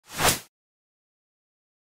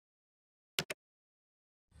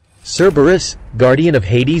Cerberus, guardian of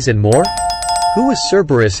Hades and more? Who was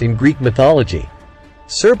Cerberus in Greek mythology?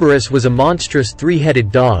 Cerberus was a monstrous three-headed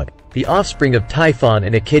dog, the offspring of Typhon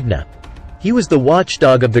and Echidna. He was the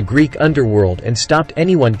watchdog of the Greek underworld and stopped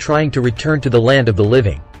anyone trying to return to the land of the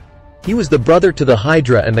living. He was the brother to the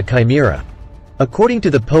Hydra and the Chimera. According to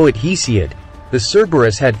the poet Hesiod, the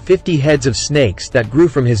Cerberus had 50 heads of snakes that grew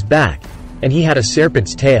from his back, and he had a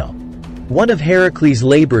serpent's tail. One of Heracles'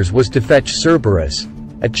 labors was to fetch Cerberus,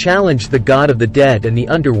 a challenge the god of the dead and the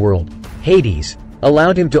underworld, Hades,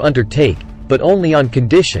 allowed him to undertake, but only on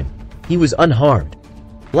condition he was unharmed.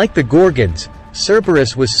 Like the Gorgons,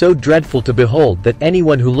 Cerberus was so dreadful to behold that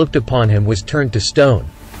anyone who looked upon him was turned to stone.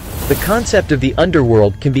 The concept of the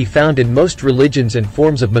underworld can be found in most religions and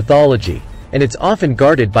forms of mythology, and it's often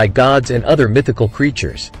guarded by gods and other mythical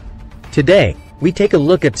creatures. Today, we take a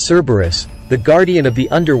look at Cerberus, the guardian of the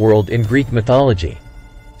underworld in Greek mythology.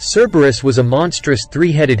 Cerberus was a monstrous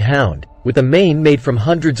three-headed hound, with a mane made from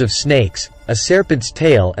hundreds of snakes, a serpent's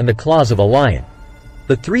tail and the claws of a lion.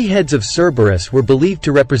 The three heads of Cerberus were believed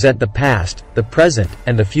to represent the past, the present,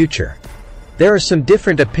 and the future. There are some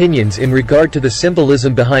different opinions in regard to the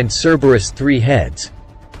symbolism behind Cerberus' three heads,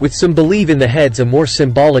 with some believe in the heads a more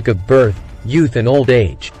symbolic of birth, youth and old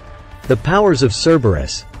age. The powers of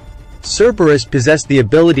Cerberus. Cerberus possessed the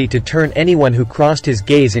ability to turn anyone who crossed his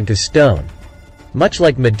gaze into stone, much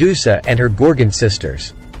like Medusa and her Gorgon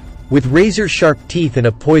sisters. With razor-sharp teeth and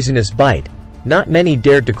a poisonous bite, not many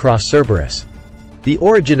dared to cross Cerberus. The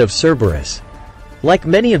origin of Cerberus. Like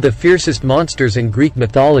many of the fiercest monsters in Greek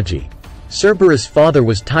mythology, Cerberus' father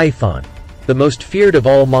was Typhon, the most feared of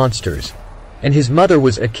all monsters, and his mother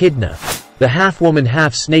was Echidna, the half-woman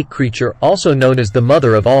half-snake creature also known as the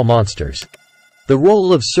mother of all monsters. The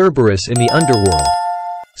role of Cerberus in the underworld.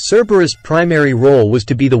 Cerberus' primary role was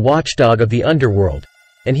to be the watchdog of the underworld,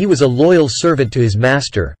 and he was a loyal servant to his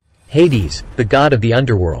master, Hades, the god of the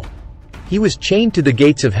underworld. He was chained to the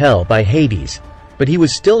gates of hell by Hades, but he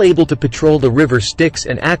was still able to patrol the river Styx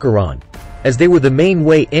and Acheron, as they were the main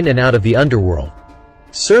way in and out of the underworld.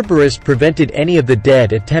 Cerberus prevented any of the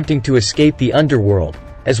dead attempting to escape the underworld,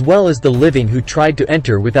 as well as the living who tried to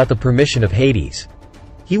enter without the permission of Hades.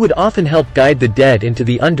 He would often help guide the dead into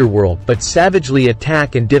the underworld but savagely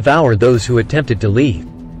attack and devour those who attempted to leave.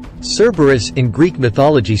 Cerberus in Greek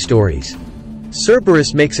mythology stories.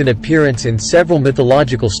 Cerberus makes an appearance in several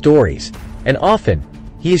mythological stories, and often,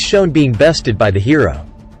 he is shown being bested by the hero.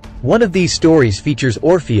 One of these stories features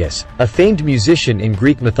Orpheus, a famed musician in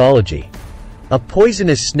Greek mythology. A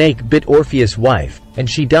poisonous snake bit Orpheus' wife, and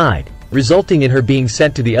she died, resulting in her being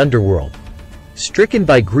sent to the underworld. Stricken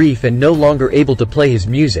by grief and no longer able to play his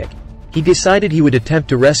music, he decided he would attempt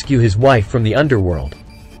to rescue his wife from the underworld.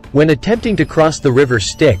 When attempting to cross the river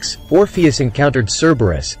Styx, Orpheus encountered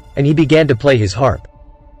Cerberus, and he began to play his harp.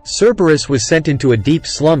 Cerberus was sent into a deep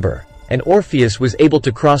slumber, and Orpheus was able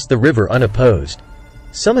to cross the river unopposed.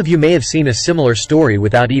 Some of you may have seen a similar story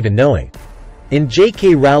without even knowing. In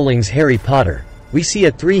J.K. Rowling's Harry Potter, we see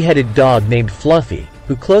a three-headed dog named Fluffy,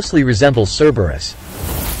 who closely resembles Cerberus.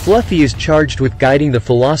 Fluffy is charged with guiding the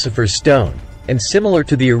Philosopher's Stone, and similar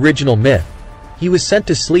to the original myth, he was sent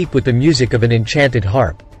to sleep with the music of an enchanted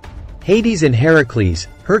harp. Hades and Hercules,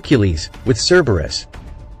 with Cerberus.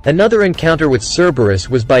 Another encounter with Cerberus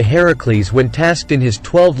was by Heracles when tasked in his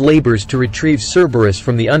 12 labors to retrieve Cerberus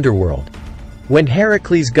from the underworld. When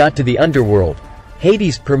Heracles got to the underworld,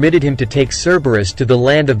 Hades permitted him to take Cerberus to the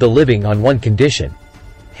land of the living on one condition.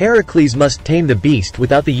 Heracles must tame the beast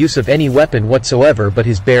without the use of any weapon whatsoever but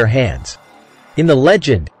his bare hands. In the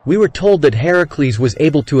legend, we were told that Heracles was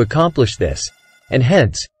able to accomplish this, and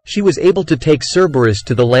hence, she was able to take Cerberus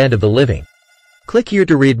to the land of the living. Click here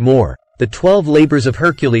to read more, The 12 Labors of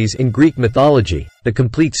Hercules in Greek Mythology, the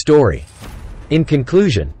complete story. In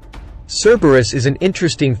conclusion, Cerberus is an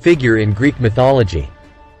interesting figure in Greek mythology.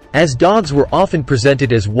 As dogs were often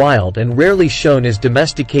presented as wild and rarely shown as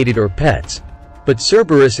domesticated or pets, but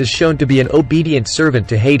Cerberus is shown to be an obedient servant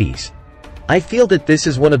to Hades. I feel that this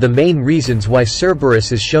is one of the main reasons why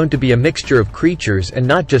Cerberus is shown to be a mixture of creatures and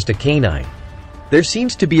not just a canine. There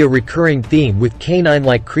seems to be a recurring theme with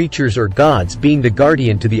canine-like creatures or gods being the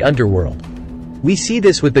guardian to the underworld. We see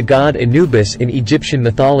this with the god Anubis in Egyptian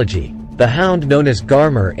mythology, the hound known as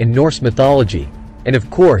Garmr in Norse mythology, and of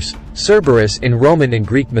course, Cerberus in Roman and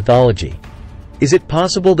Greek mythology. Is it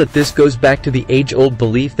possible that this goes back to the age-old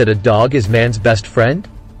belief that a dog is man's best friend?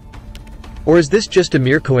 Or is this just a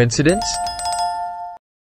mere coincidence?